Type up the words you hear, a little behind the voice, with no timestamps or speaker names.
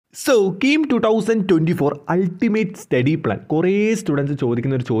So KEAM 2024 ultimate study plan കുറേ students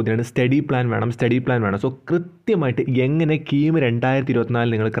ചോദിക്കുന്ന ഒരു ചോദ്യമാണ് സ്റ്റഡി പ്ലാൻ വേണം. സോ കൃത്യമായിട്ട് എങ്ങനെ കീം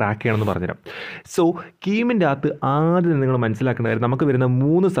 2024 നിങ്ങൾ ക്രാക്ക് ചെയ്യണമെന്ന് പറഞ്ഞുതരാം. സോ കീമിൻ്റെ അകത്ത് ആദ്യം നിങ്ങൾ മനസ്സിലാക്കേണ്ട കാര്യം നമുക്ക് വരുന്ന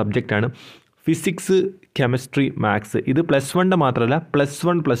 3 സബ്ജക്റ്റാണ് ഫിസിക്സ്, കെമിസ്ട്രി, മാത്സ്. ഇത് +1 മാത്രമല്ല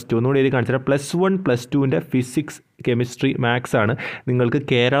 +1 +2 ഒന്നുകൂടി എഴുതി കാണിച്ചാൽ +1 +2ൻ്റെ ഫിസിക്സ്, കെമിസ്ട്രി, മാത്സ് ആണ് നിങ്ങൾക്ക്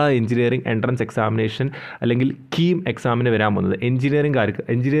കേരള എഞ്ചിനീയറിംഗ് എൻട്രൻസ് എക്സാമിനേഷൻ അല്ലെങ്കിൽ കീം എക്സാമിന് വരാൻ പോകുന്നത്.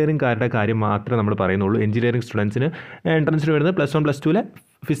 എഞ്ചിനീയറിംഗുകാരുടെ കാര്യം മാത്രമേ നമ്മൾ പറയുന്നുള്ളൂ. എഞ്ചിനീയറിംഗ് സ്റ്റുഡൻസിന് എൻട്രൻസിന് വരുന്നത് +1 +2ലെ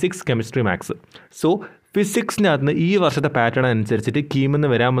ഫിസിക്സ്, കെമിസ്ട്രി, മാത്സ്. സോ ഫിസിക്സിനകത്ത് ഈ വർഷത്തെ പാറ്റേൺ അനുസരിച്ചിട്ട് കീമിൽ നിന്ന്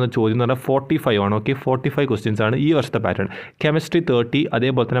വരാൻ പോകുന്ന ചോദ്യം എന്ന് പറഞ്ഞാൽ 45 ആണ്. ഓക്കെ, 45 ക്വസ്റ്റ്യൻസ് ആണ് ഈ വർഷത്തെ പാറ്റേൺ. കെമിസ്ട്രി 30,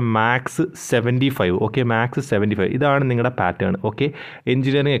 അതേപോലെ തന്നെ മാത്സ് 75. ഓക്കെ, മാത്സ് 75 ഇതാണ് നിങ്ങളുടെ പാറ്റേൺ. ഓക്കെ,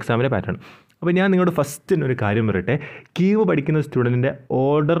 എഞ്ചിനീയറിംഗ് എക്സാമിൻ്റെ പാറ്റേൺ. അപ്പോൾ ഞാൻ നിങ്ങളോട് ഫസ്റ്റ് ഒരു കാര്യം പറയട്ടെ. കീം പഠിക്കുന്ന സ്റ്റുഡൻറ്റിൻ്റെ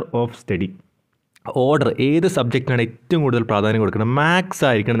ഓർഡർ ഓഫ് സ്റ്റഡി, ഏത് സബ്ജക്റ്റിനാണ് ഏറ്റവും കൂടുതൽ പ്രാധാന്യം കൊടുക്കുന്നത്? മാത്സ്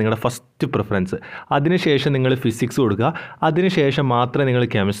ആയിരിക്കണം നിങ്ങളുടെ ഫസ്റ്റ് പ്രിഫറൻസ്. അതിനുശേഷം നിങ്ങൾ ഫിസിക്സ് കൊടുക്കുക, അതിനുശേഷം മാത്രമേ നിങ്ങൾ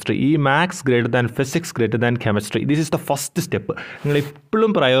കെമിസ്ട്രി. ഈ maths greater than physics greater than chemistry, this is the first step. നിങ്ങൾ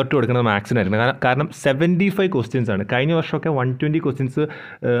എപ്പോഴും പ്രയോറിറ്റി കൊടുക്കുന്നത് മാത്സിനായിരുന്നു. കാരണം 75 ക്വസ്റ്റ്യൻസ് ആണ്. കഴിഞ്ഞ വർഷമൊക്കെ 120 ക്വസ്റ്റ്യൻസ്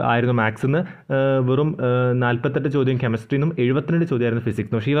ആയിരുന്നു മാത്സിൽ നിന്ന്, വെറും 48 ചോദ്യം കെമിസ്ട്രിയിൽ നിന്നും 72 ചോദ്യമായിരുന്നു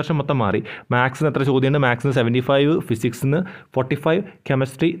ഫിസിക്സ്. പക്ഷേ ഈ വർഷം മൊത്തം മാറി. മാത്സിന് എത്ര ചോദ്യമുണ്ട്? മാത്സിന് 75, ഫിസിക്സിന് 45,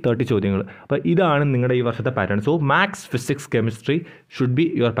 കെമിസ്ട്രി 30 ചോദ്യങ്ങൾ. അപ്പോൾ ഇതാണ് നിങ്ങളുടെ ഈ വർഷത്തെ pattern. So maths, physics, chemistry should be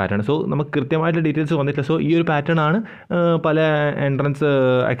your pattern. So നമുക്ക് കൃത്യമായിട്ട് ഡീറ്റെയിൽസ് വന്നിട്ടില്ല. സോ ഈ ഒരു പാറ്റേൺ ആണ് പല എൻട്രൻസ്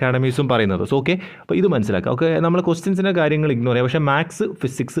അക്കാഡമീസും പറയുന്നത്. സോ ഓക്കെ, അപ്പോൾ ഇത് മനസ്സിലാക്കുക. ഓക്കെ, നമ്മൾ ക്വസ്റ്റ്യൻസിൻ്റെ കാര്യങ്ങൾ ഇഗ്നോർ ചെയ്യാം. പക്ഷേ മാത്സ്,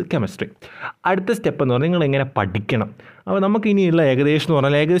 ഫിസിക്സ്, കെമിസ്ട്രി അടുത്ത സ്റ്റെപ്പ് എന്ന് പറഞ്ഞാൽ നിങ്ങൾ എങ്ങനെ പഠിക്കണം. അപ്പോൾ നമുക്ക് ഇനിയുള്ള ഏകദേശം എന്ന്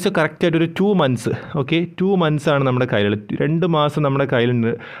പറഞ്ഞാൽ ഏകദേശം കറക്റ്റായിട്ടൊരു 2 മന്ത്സ്. ഓക്കെ, 2 മന്ത്സാണ് നമ്മുടെ കയ്യിൽ, 2 മാസം നമ്മുടെ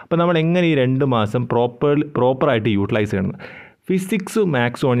കയ്യിലുണ്ട്. അപ്പോൾ നമ്മൾ എങ്ങനെ ഈ 2 മാസം പ്രോപ്പറായിട്ട് യൂട്ടിലൈസ് ചെയ്യണം? ഫിസിക്സും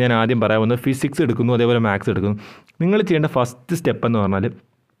മാത്സും ആണ് ഞാൻ ആദ്യം പറയാൻ വന്നത്. ഫിസിക്സ് എടുക്കുന്നു, അതേപോലെ മാത്സ് എടുക്കുന്നു. നിങ്ങൾ ചെയ്യേണ്ട ഫസ്റ്റ് സ്റ്റെപ്പ് എന്ന് പറഞ്ഞാൽ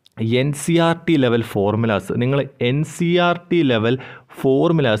NCERT ലെവൽ ഫോർമുലാസ്. നിങ്ങൾ NCERT ലെവൽ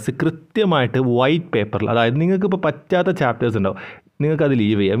ഫോർമുലാസ് കൃത്യമായിട്ട് വൈറ്റ് പേപ്പറിൽ, അതായത് നിങ്ങൾക്കിപ്പോൾ പറ്റാത്ത ചാപ്റ്റേഴ്സ് ഉണ്ടാവും, നിങ്ങൾക്കത്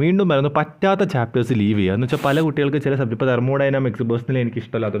ലീവ് ചെയ്യാം. വീണ്ടും പറയുന്നു, പറ്റാത്ത ചാപ്റ്റേഴ്സ് ലീവ് ചെയ്യുക. എന്ന് വെച്ചാൽ പല കുട്ടികൾക്ക് ചില സബ്ജക്റ്റ്, ഇപ്പോൾ തെർമോഡൈനാമിക്സ് പേഴ്സണലി എനിക്ക്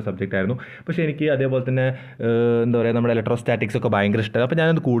ഇഷ്ടമല്ലാത്തൊരു സബ്ജക്റ്റ് ആയിരുന്നു. പക്ഷേ എനിക്ക് അതേപോലെ തന്നെ എന്താ പറയുക, നമ്മുടെ ഇലക്ട്രോസ്റ്റാറ്റിക്സ് ഒക്കെ ഭയങ്കര ഇഷ്ടമാണ്. അപ്പോൾ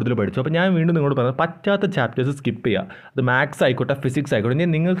ഞാനത് കൂടുതൽ പഠിച്ചു. അപ്പോൾ ഞാൻ വീണ്ടും നിങ്ങളോട് പറഞ്ഞത് പറ്റാത്ത ചാപ്റ്റേഴ്സ് സ്കിപ്പ് ചെയ്യുക. അത് മാത്സ് ആയിക്കോട്ടെ, ഫിസിക്സ് ആയിക്കോട്ടെ.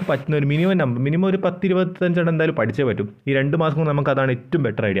 ഞാൻ നിങ്ങൾക്ക് പറ്റുന്ന ഒരു മിനിമം ഒരു 10-25 എന്തായാലും പഠിച്ചേ പറ്റും. ഈ 2 മാസം കൊണ്ട് നമുക്ക് അതാണ് ഏറ്റവും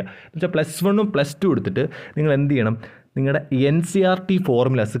ബെറ്റർ ഐഡിയ. എന്ന് വെച്ചാൽ +1ഉം +2 എടുത്തിട്ട് നിങ്ങൾ എന്ത് ചെയ്യണം? നിങ്ങളുടെ NCERT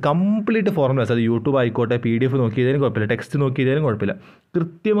ഫോർമുലാസ്, കംപ്ലീറ്റ് ഫോർമുലാസ്, അത് യൂട്യൂബ് ആയിക്കോട്ടെ, PDF നോക്കിയതിനും കുഴപ്പമില്ല, ടെക്സ്റ്റ് നോക്കിയതിനും കുഴപ്പമില്ല,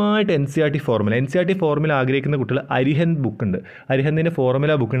 കൃത്യമായിട്ട് NCERT ഫോർമുല ആഗ്രഹിക്കുന്ന കുട്ടികൾ അരിഹന്ത് ബുക്കുണ്ട്, അരിഹന്തിൻ്റെ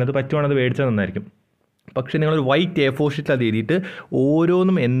ഫോർമുല ബുക്കുണ്ട്. അത് പറ്റുവാണെങ്കിൽ അത് മേടിച്ചാൽ നന്നായിരിക്കും. പക്ഷേ നിങ്ങളൊരു വൈറ്റ് A4 ഷീറ്റിൽ അത് എഴുതിയിട്ട്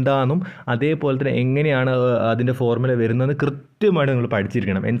ഓരോന്നും എന്താണെന്നും അതേപോലെ തന്നെ എങ്ങനെയാണ് അതിൻ്റെ ഫോർമുല വരുന്നതെന്ന് കൃത്യമായിട്ട് നിങ്ങൾ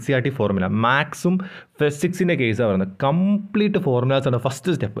പഠിച്ചിരിക്കണം. NCERT ഫോർമുല മാത്സും ഫിസിക്സിൻ്റെ കേസാണ് പറയുന്നത്. Complete ഫോർമുലാസാണ്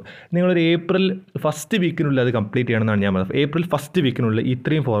first step. നിങ്ങളൊരു ഏപ്രിൽ ഫസ്റ്റ് വീക്കിനുള്ളിൽ അത് കംപ്ലീറ്റ് ചെയ്യണമെന്നാണ് ഞാൻ പറയുന്നത്. ഏപ്രിൽ ഫസ്റ്റ് വീക്കിനുള്ളിൽ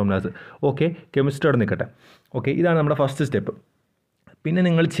ഇത്രയും ഫോർമുലാസ്. ഓക്കെ, കെമിസ്ട്രി അവിടെ നിൽക്കട്ടെ. ഓക്കെ, ഇതാണ് നമ്മുടെ ഫസ്റ്റ് സ്റ്റെപ്പ്. പിന്നെ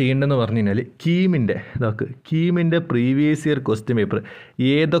നിങ്ങൾ ചെയ്യേണ്ടതെന്ന് പറഞ്ഞു കഴിഞ്ഞാൽ കീമിൻ്റെ പ്രീവിയസ് ഇയർ ക്വസ്റ്റ്യൻ പേപ്പർ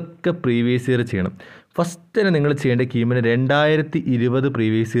ഏതൊക്കെ പ്രീവിയസ് ഇയർ ചെയ്യണം. ഫസ്റ്റ് തന്നെ നിങ്ങൾ ചെയ്യേണ്ട കീമിന് 2020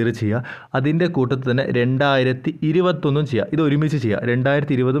 പ്രീവിയസ് ഇയർ ചെയ്യുക. അതിൻ്റെ കൂട്ടത്തിൽ തന്നെ 2021 ചെയ്യുക. ഇത് ഒരുമിച്ച് ചെയ്യുക.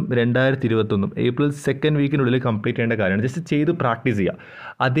 2020ഉം 2021 ഏപ്രിൽ സെക്കൻഡ് വീക്കിനുള്ളിൽ കംപ്ലീറ്റ് ചെയ്യേണ്ട കാര്യമാണ്. ജസ്റ്റ് ചെയ്ത് പ്രാക്ടീസ് ചെയ്യുക.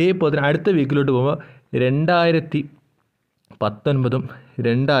 അതേപോലെ തന്നെ അടുത്ത വീക്കിലോട്ട് പോകുമ്പോൾ 2019ഉം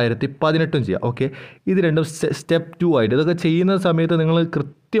 2018 ചെയ്യുക. ഓക്കെ, ഇത് രണ്ടും സ്റ്റെപ്പ് 2 ആയിട്ട്. ഇതൊക്കെ ചെയ്യുന്ന സമയത്ത് നിങ്ങൾ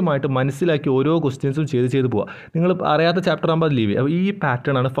കൃത്യമായിട്ട് മനസ്സിലാക്കി ഓരോ ക്വസ്റ്റ്യൻസും ചെയ്ത് പോവുക. നിങ്ങൾ അറിയാത്ത ചാപ്റ്റർ ആകുമ്പോൾ അത് ലീവ് ചെയ്യുക. അപ്പോൾ ഈ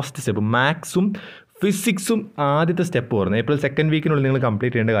പാറ്റേൺ ആണ് ഫസ്റ്റ് സ്റ്റെപ്പ്. മാത്സും ഫിസിക്സും ആദ്യത്തെ സ്റ്റെപ്പ് പറഞ്ഞത് ഏപ്രിൽ സെക്കൻഡ് വീക്കിനുള്ളിൽ നിങ്ങൾ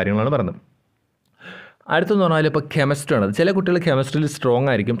കംപ്ലീറ്റ് ചെയ്യേണ്ട കാര്യങ്ങളാണ് പറഞ്ഞത്. അടുത്തെന്ന് പറഞ്ഞാൽ ഇപ്പോൾ കെമിസ്ട്രി ആണ്. ചില കുട്ടികൾ കെമിസ്ട്രിയിൽ സ്ട്രോങ്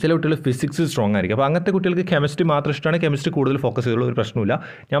ആയിരിക്കും, ചില കുട്ടികൾ ഫിസിക്സ് സ്ട്രോങ് ആയിരിക്കും. അപ്പോൾ അങ്ങനത്തെ കുട്ടികൾക്ക് കെമിസ്ട്രി മാത്രം ഇഷ്ടമാണ്, കെമിസ്ട്രി കൂടുതൽ ഫോക്കസ് ചെയ്തുള്ള ഒരു പ്രശ്നമില്ല.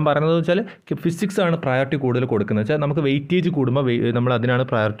 ഞാൻ പറയുന്നത് വെച്ചാൽ ഫിസിക്സ് ആണ് പ്രയോറിറ്റി കൂടുതൽ കൊടുക്കുന്നത്. വെച്ചാൽ നമുക്ക് വെയിറ്റേജ് കൂടുമ്പോൾ നമ്മൾ അതിനാണ്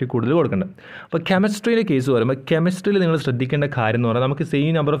പ്രയോറിറ്റി കൂടുതൽ കൊടുക്കേണ്ടത്. അപ്പോൾ കെമിസ്ട്രിയിലെ കേസ് പറയുമ്പോൾ കെമിസ്ട്രിയിൽ നിങ്ങൾ ശ്രദ്ധിക്കേണ്ട കാര്യം എന്ന് പറഞ്ഞാൽ നമുക്ക്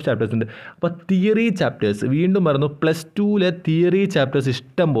സെയിം നമ്പർ ഓഫ് ചാപ്റ്റേഴ്സ് ഉണ്ട്. അപ്പോൾ തിയറി ചാപ്റ്റേഴ്സ് വീണ്ടും പറഞ്ഞു, +2ലെ തിയറി ചാപ്റ്റേഴ്സ്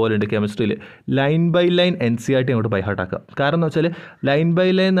ഇഷ്ടം പോലെ ഉണ്ട് കെമിസ്ട്രിയിൽ. ലൈൻ ബൈ ലൈൻ NCERT അങ്ങോട്ട് ബൈ ഹാർട്ട് ആക്കുക. കാരണം എന്ന് വെച്ചാൽ ലൈൻ ബൈ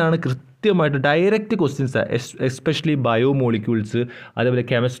ലൈൻ ആണ് കൃത്യമായിട്ട് ഡയറക്റ്റ് ക്വസ്റ്റ്യൻസ്, എസ്പെഷ്യലി ബയോമോളിക്യൂൾസ്, അതേപോലെ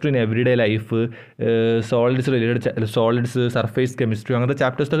chemistry in everyday life, solids, surface chemistry, അങ്ങനത്തെ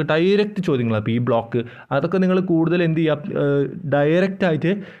ചാപ്റ്റേഴ്സൊക്കെ ഡയറക്റ്റ് ചോദ്യങ്ങളാണ്. P ബ്ലോക്ക് അതൊക്കെ നിങ്ങൾ കൂടുതൽ എന്ത് ചെയ്യുക,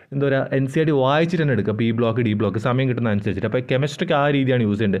 ഡയറക്റ്റായിട്ട് എന്താ പറയുക, NCERT വായിച്ചിട്ട് തന്നെ എടുക്കുക. P ബ്ലോക്ക്, D ബ്ലോക്ക് സമയം കിട്ടുന്ന അനുസരിച്ചിട്ട്. അപ്പോൾ കെമിസ്ട്രിക്ക് ആ രീതിയാണ്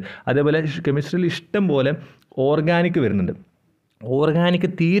യൂസ് ചെയ്യേണ്ടത്. അതേപോലെ കെമിസ്ട്രിയിൽ ഇഷ്ടം പോലെ ഓർഗാനിക് വരുന്നുണ്ട്. ഓർഗാനിക്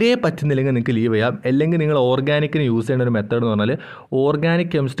തീരെ പറ്റുന്നില്ലെങ്കിൽ നിങ്ങൾക്ക് ലീവ് ചെയ്യാം. അല്ലെങ്കിൽ നിങ്ങൾ ഓർഗാനിക്കിന് യൂസ് ചെയ്യേണ്ട ഒരു മെത്തേഡ് എന്ന് പറഞ്ഞാൽ,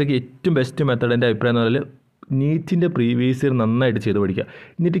 ഓർഗാനിക് കെമിസ്ട്രിക്ക് ഏറ്റവും ബെസ്റ്റ് മെത്തേഡ് എൻ്റെ അഭിപ്രായം എന്ന് പറഞ്ഞാൽ നീറ്റിൻ്റെ പ്രീവിയസ് ഇയർ നന്നായിട്ട് ചെയ്ത് പഠിക്കുക.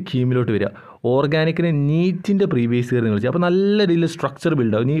 എന്നിട്ട് കീമിലോട്ട് വരിക. ഓർഗാനിക്കിന് നീറ്റിൻ്റെ പ്രീവിയസ് ഇയർ നിങ്ങൾ ചെയ്യുക. അപ്പോൾ നല്ല രീതിയിൽ സ്ട്രക്ചർ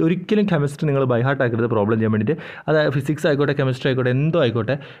ബിൽഡ് ആവും. നീ ഒരിക്കലും കെമിസ്ട്രി നിങ്ങൾ ബൈ ഹാർട്ട് ആക്കരുത് പ്രോബ്ലം ചെയ്യാൻ വേണ്ടിയിട്ട്. അത് ഫിസിക്സ് ആയിക്കോട്ടെ, കെമിസ്ട്രി ആയിക്കോട്ടെ, എന്തോ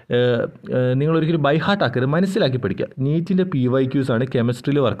ആയിക്കോട്ടെ, നിങ്ങളൊരിക്കലും ബൈ ഹാർട്ട് ആക്കരുത്, മനസ്സിലാക്കി പഠിക്കുക. നീറ്റിൻ്റെ PYQs ആണ്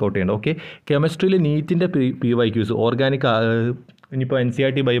കെമിസ്ട്രിയിൽ വർക്കൗട്ട് ചെയ്യേണ്ടത്. ഓക്കെ, കെമിസ്ട്രിയിൽ നീറ്റിൻ്റെ PYQs ഓർഗാനിക് ഇനിയിപ്പോൾ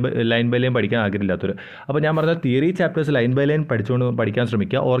NCERT ലൈൻ ബൈ ലൈൻ പഠിക്കാൻ ആഗ്രഹമില്ലാത്തവർ, അപ്പോൾ ഞാൻ പറഞ്ഞ theory chapters line by line പഠിച്ചുകൊണ്ട് പഠിക്കാൻ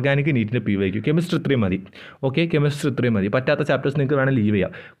ശ്രമിക്കുക. ഓർഗാനിക് നീറ്റിൻ്റെ PYQ, കെമിസ്ട്രി ഇത്രയും മതി. ഓക്കെ, കെമിസ്ട്രി ഇത്രയും മതി. പറ്റാത്ത ചാപ്റ്റേഴ്സ് നിങ്ങൾക്ക് വേണം ലീവ്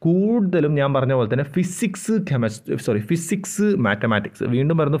ചെയ്യാം. കൂടുതലും ഞാൻ പറഞ്ഞ പോലെ തന്നെ ഫിസിക്സ് മാത്തമാറ്റിക്സ്,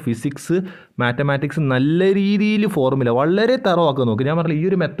 വീണ്ടും പറഞ്ഞു ഫിസിക്സ് മാത്തമാറ്റിക്സ് നല്ല രീതിയിൽ ഫോർമുല വളരെ തറവാക്കാൻ നോക്കുക. ഞാൻ പറഞ്ഞില്ല, ഈ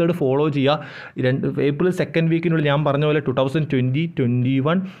ഒരു മെത്തേഡ് ഫോളോ ചെയ്യുക. ഏപ്രിൽ 2nd വീക്കിനുള്ളിൽ ഞാൻ പറഞ്ഞ പോലെ 2020,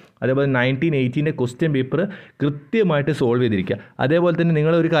 21 അതേപോലെ 1918 ക്വസ്റ്റ്യൻ പേപ്പർ കൃത്യമായിട്ട് സോൾവ് ചെയ്തിരിക്കുക. അതേപോലെ തന്നെ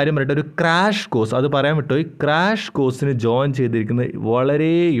നിങ്ങൾ ഒരു കാര്യം പറയട്ടെ, ഒരു ക്രാഷ് കോഴ്സ്, അത് പറയാൻ വിട്ടോ, ഈ ക്രാഷ് കോഴ്സിന് ജോയിൻ ചെയ്തിരിക്കുന്നത് വളരെ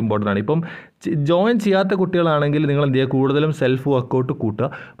ഇമ്പോർട്ടൻ്റ് ആണ്. ഇപ്പം ജോയിൻ ചെയ്യാത്ത കുട്ടികളാണെങ്കിൽ നിങ്ങൾ എന്ത് ചെയ്യുക, കൂടുതലും സെൽഫ് വർക്കൗട്ട് കൂട്ടുക.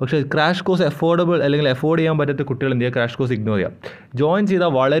 പക്ഷേ ക്രാഷ് കോഴ്സ് അഫോർഡ് ചെയ്യാൻ പറ്റാത്ത കുട്ടികൾ എന്ത് ചെയ്യുക, ക്രാഷ് കോഴ്സ് ഇഗ്നോർ ചെയ്യുക. ജോയിൻ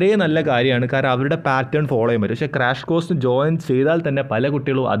ചെയ്താൽ വളരെ നല്ല കാര്യമാണ്, കാരണം അവരുടെ പാറ്റേൺ ഫോളോ ചെയ്യാൻ പറ്റും. പക്ഷേ ക്രാഷ് കോഴ്സിന് ജോയിൻ ചെയ്താൽ തന്നെ പല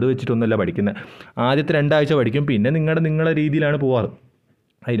കുട്ടികളും അത് വെച്ചിട്ടൊന്നുമല്ല പഠിക്കുന്നത്. ആദ്യത്തെ 2 ആഴ്ച പഠിക്കും, പിന്നെ നിങ്ങളുടെ രീതിയിലാണ് പോവാറ്.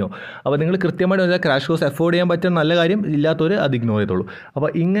 അതിനോ അപ്പോൾ നിങ്ങൾ കൃത്യമായിട്ട് ക്രാഷ് കോഴ്സ് അഫോർഡ് ചെയ്യാൻ പറ്റുന്ന നല്ല കാര്യം, ഇല്ലാത്തവർ അത് ഇഗ്നോർ ചെയ്തോളൂ. അപ്പോൾ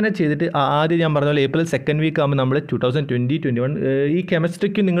ഇങ്ങനെ ചെയ്തിട്ട് ആദ്യം ഞാൻ പറഞ്ഞ പോലെ ഏപ്രിൽ 2nd വീക്ക് ആകുമ്പോൾ നമ്മൾ 2020, 21 ഈ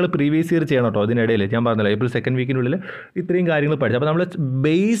കെമിസ്ട്രിക്ക് നിങ്ങൾ പ്രീവിയസ് ഇയർ ചെയ്യണം കേട്ടോ. അതിനിടയിൽ ഞാൻ പറഞ്ഞല്ലോ ഏപ്രിൽ 2nd വീക്കിനുള്ളിൽ ഇത്രയും കാര്യങ്ങൾ പഠിച്ചു. അപ്പോൾ നമ്മൾ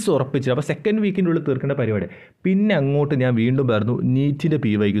ബേസ് ഉറപ്പിച്ചു. അപ്പോൾ 2nd വീക്കിനുള്ളിൽ തീർക്കേണ്ട പരിപാടി. പിന്നെ അങ്ങോട്ട് ഞാൻ വീണ്ടും പറഞ്ഞു നീറ്റിൻ്റെ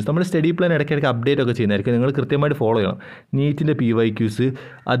PYQs. നമ്മൾ സ്റ്റഡി പ്ലാൻ ഇടയ്ക്കിടയ്ക്ക് അപ്ഡേറ്റ് ഒക്കെ ചെയ്യുന്നതായിരിക്കും, നിങ്ങൾ കൃത്യമായിട്ട് ഫോളോ ചെയ്യണം. നീറ്റിൻ്റെ PYQs,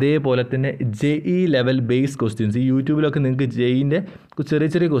 അതേപോലെ തന്നെ JE ലെവൽ ബേസ് ക്വസ്റ്റ്യൻസ്, ഈ യൂട്യൂബിലൊക്കെ നിങ്ങൾക്ക് JEൻ്റെ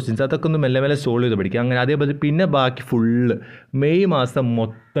ചെറിയ ക്വസ്റ്റ്യൻസ് അതൊക്കെ ഒന്ന് മെല്ലെ സോൾവ് ചെയ്ത് പഠിക്കുക. അങ്ങനെ അതേപോലെ പിന്നെ ബാക്കി ഫുള്ള് മെയ് മാസം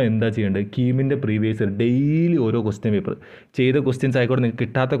മൊത്തം എന്താ ചെയ്യേണ്ടത്, കീമിൻ്റെ പ്രീവിയസ് ഇയർ ഡെയിലി ഓരോ ക്വസ്റ്റ്യൻ പേപ്പർ ചെയ്ത ക്വസ്റ്റ്യൻസ് ആയിക്കോട്ടെ, നിങ്ങൾക്ക്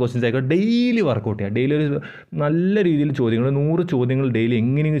കിട്ടാത്ത ക്വസ്റ്റ്യൻസ് ആയിക്കോട്ടെ, ഡെയിലി വർക്കൗട്ട് ചെയ്യുക. ഡെയിലി ഒരു നല്ല രീതിയിൽ ചോദ്യങ്ങൾ 100 ചോദ്യങ്ങൾ ഡെയിലി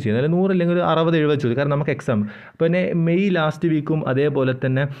എങ്ങനെയെങ്കിലും ചെയ്യുന്നത്, അല്ലെങ്കിൽ 100 അല്ലെങ്കിൽ ഒരു 60-70 ചോദ്യം, കാരണം നമുക്ക് എക്സാം. അപ്പോൾ പിന്നെ മെയ് ലാസ്റ്റ് വീക്കും അതേപോലെ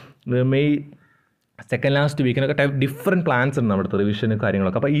തന്നെ May 2nd last വീക്കിനൊക്കെ different plans ഉണ്ട് നമ്മുടെ റിവിഷനും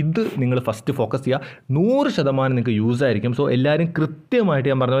കാര്യങ്ങളൊക്കെ. അപ്പോൾ ഇത് നിങ്ങൾ ഫസ്റ്റ് ഫോക്കസ് ചെയ്യുക. 100% നിങ്ങൾക്ക് യൂസ് ആയിരിക്കും. സോ എല്ലാവരും കൃത്യമായിട്ട്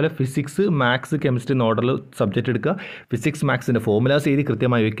ഞാൻ പറഞ്ഞ പോലെ ഫിസിക്സ്, മാത്സ്, കെമിസ്ട്രി ഓർഡറിൽ സബ്ജക്റ്റ് എടുക്കുക. ഫിസിക്സ് മാത്സിൻ്റെ ഫോർമുലാസ് എഴുതി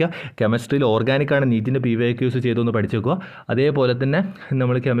കൃത്യമായി വയ്ക്കുക. കെമിസ്ട്രിയിൽ ഓർഗാനിക്കാണ് നീറ്റിൻ്റെ PYQs ചെയ്തൊന്ന് പഠിച്ചു വെക്കുക. അതേപോലെ തന്നെ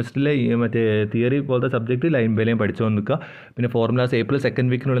നമ്മൾ കെമിസ്ട്രിയിലെ മറ്റേ തിയറി പോലത്തെ സബ്ജക്റ്റ് ലൈൻ ബൈ ലൈൻ പഠിച്ചുകൊണ്ട് നിൽക്കുക. പിന്നെ formulas April 2nd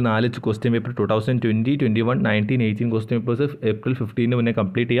വീക്കിനുള്ളിൽ 4 question paper 2020, 21, 1918 question papers April 15 മുന്നേ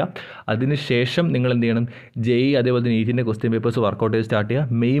കംപ്ലീറ്റ് ചെയ്യുക. അതിനുശേഷം നിങ്ങൾ എന്ത് ചെയ്യണം, JE അതേപോലെ നീറ്റിൻ്റെ ക്വസ്റ്റ്യൻ പേപ്പേഴ്സ് വർക്കൗട്ട് ചെയ്ത് സ്റ്റാർട്ട്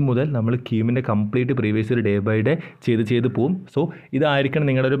ചെയ്യുക. മെയ് മുതൽ നമ്മൾ കീമിൻ്റെ complete previous year day by day ചെയ്ത് പോകും. സോ ഇതായിരിക്കണം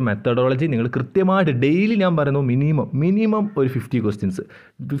നിങ്ങളുടെ ഒരു മെത്തഡോളജി. നിങ്ങൾ കൃത്യമായിട്ട് ഡെയിലി ഞാൻ പറയുന്നു മിനിമം ഒരു 50 ക്വസ്റ്റ്യൻസ്,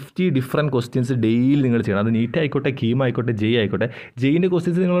 50 ഡിഫറെൻറ്റ് ക്വസ്റ്റ്യൻസ് ഡെയിലി നിങ്ങൾ ചെയ്യണം. അത് നീറ്റ് ആയിക്കോട്ടെ, കീം ആയിക്കോട്ടെ, JE ആയിക്കോട്ടെ. JEൻ്റെ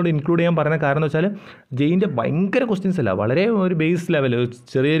ക്വസ്റ്റ്യൻസ് നിങ്ങളോട് ഇൻക്ലൂഡ് ചെയ്യാൻ പറയുന്ന കാരണം എന്ന് വെച്ചാൽ JEൻ്റെ ഭയങ്കര ക്വസ്റ്റ്യൻസ് അല്ല, വളരെ ഒരു ബേസ് ലെവൽ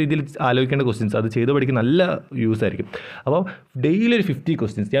ചെറിയ രീതിയിൽ ആലോചിക്കേണ്ട ക്വസ്റ്റ്യൻസ്, അത് ചെയ്ത് പഠിക്കുന്ന നല്ല യൂസ് ആയിരിക്കും. അപ്പോൾ ഡെയിലി ഒരു 50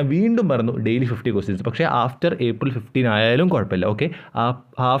 ക്വസ്റ്റ്യൻസ്, ഞാൻ വീണ്ടും പറഞ്ഞു ഡെയിലി 50 ക്വസ്റ്റ്യൻസ്. പക്ഷേ ആഫ്റ്റർ ഏപ്രിൽ 15 ആയാലും കുഴപ്പമില്ല. ഓക്കെ,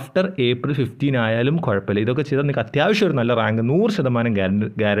 ആഫ്റ്റർ ഏപ്രിൽ 15 ആയാലും കുഴപ്പമില്ല. ഇതൊക്കെ ചെയ്താൽ നിങ്ങൾക്ക് അത്യാവശ്യം ഒരു നല്ല റാങ്ക് 100%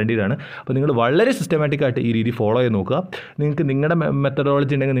 ഗ്യാരണ്ടീഡ് ആണ്. അപ്പോൾ നിങ്ങൾ വളരെ സിസ്റ്റമാറ്റിക് ആയിട്ട് ഈ രീതി ഫോളോ ചെയ്ത് നോക്കുക. നിങ്ങൾക്ക് നിങ്ങളുടെ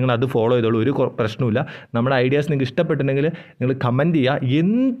മെത്തഡോളജി ഉണ്ടെങ്കിൽ നിങ്ങൾ അത് ഫോളോ ചെയ്തോളൂ, ഒരു പ്രശ്നമില്ല. നമ്മുടെ ഐഡിയാസ് നിങ്ങൾക്ക് ഇഷ്ടപ്പെട്ടിട്ടുണ്ടെങ്കിൽ നിങ്ങൾ കമൻറ്റ് ചെയ്യുക.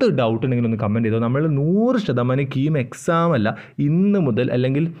 എന്ത് ഡൗട്ട് ഉണ്ടെങ്കിലും ഒന്ന് കമൻറ്റ് ചെയ്തോ. നമ്മൾ 100% കീം എക്സാം അല്ല, ഇന്ന് മുതൽ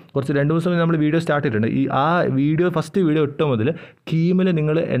അല്ലെങ്കിൽ കുറച്ച് 2 ദിവസം നമ്മൾ വീഡിയോ സ്റ്റാർട്ട് ചെയ്തിട്ടുണ്ട്. ഫസ്റ്റ് വീഡിയോ ഇട്ട മുതൽ കീമിൽ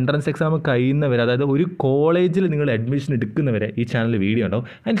നിങ്ങൾ എൻട്രൻസ് എക്സാം കഴിയുന്നവരെ, അതായത് ഒരു കോളേജിൽ നിങ്ങൾ അഡ്മിഷൻ എടുക്കുന്നവരെ ഈ ചാനലിൽ വീഡിയോ ഉണ്ടാവും.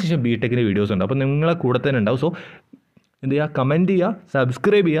 അതിനുശേഷം BTECൻ്റെ വീഡിയോസ് ഉണ്ടാവും. അപ്പോൾ നിങ്ങളെ കൂടെ തന്നെ ഉണ്ടാവും. സോ എന്ത് ചെയ്യുക, കമൻറ്റ് ചെയ്യുക,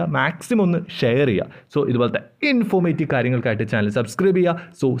 സബ്സ്ക്രൈബ് ചെയ്യുക, മാക്സിമം ഒന്ന് ഷെയർ ചെയ്യുക. സോ ഇതുപോലത്തെ ഇൻഫോർമേറ്റീവ് കാര്യങ്ങൾക്കായിട്ട് ചാനൽ സബ്സ്ക്രൈബ്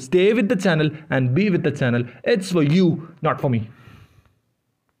ചെയ്യുക. So stay with the channel and B with the channel. It's for you, not for me.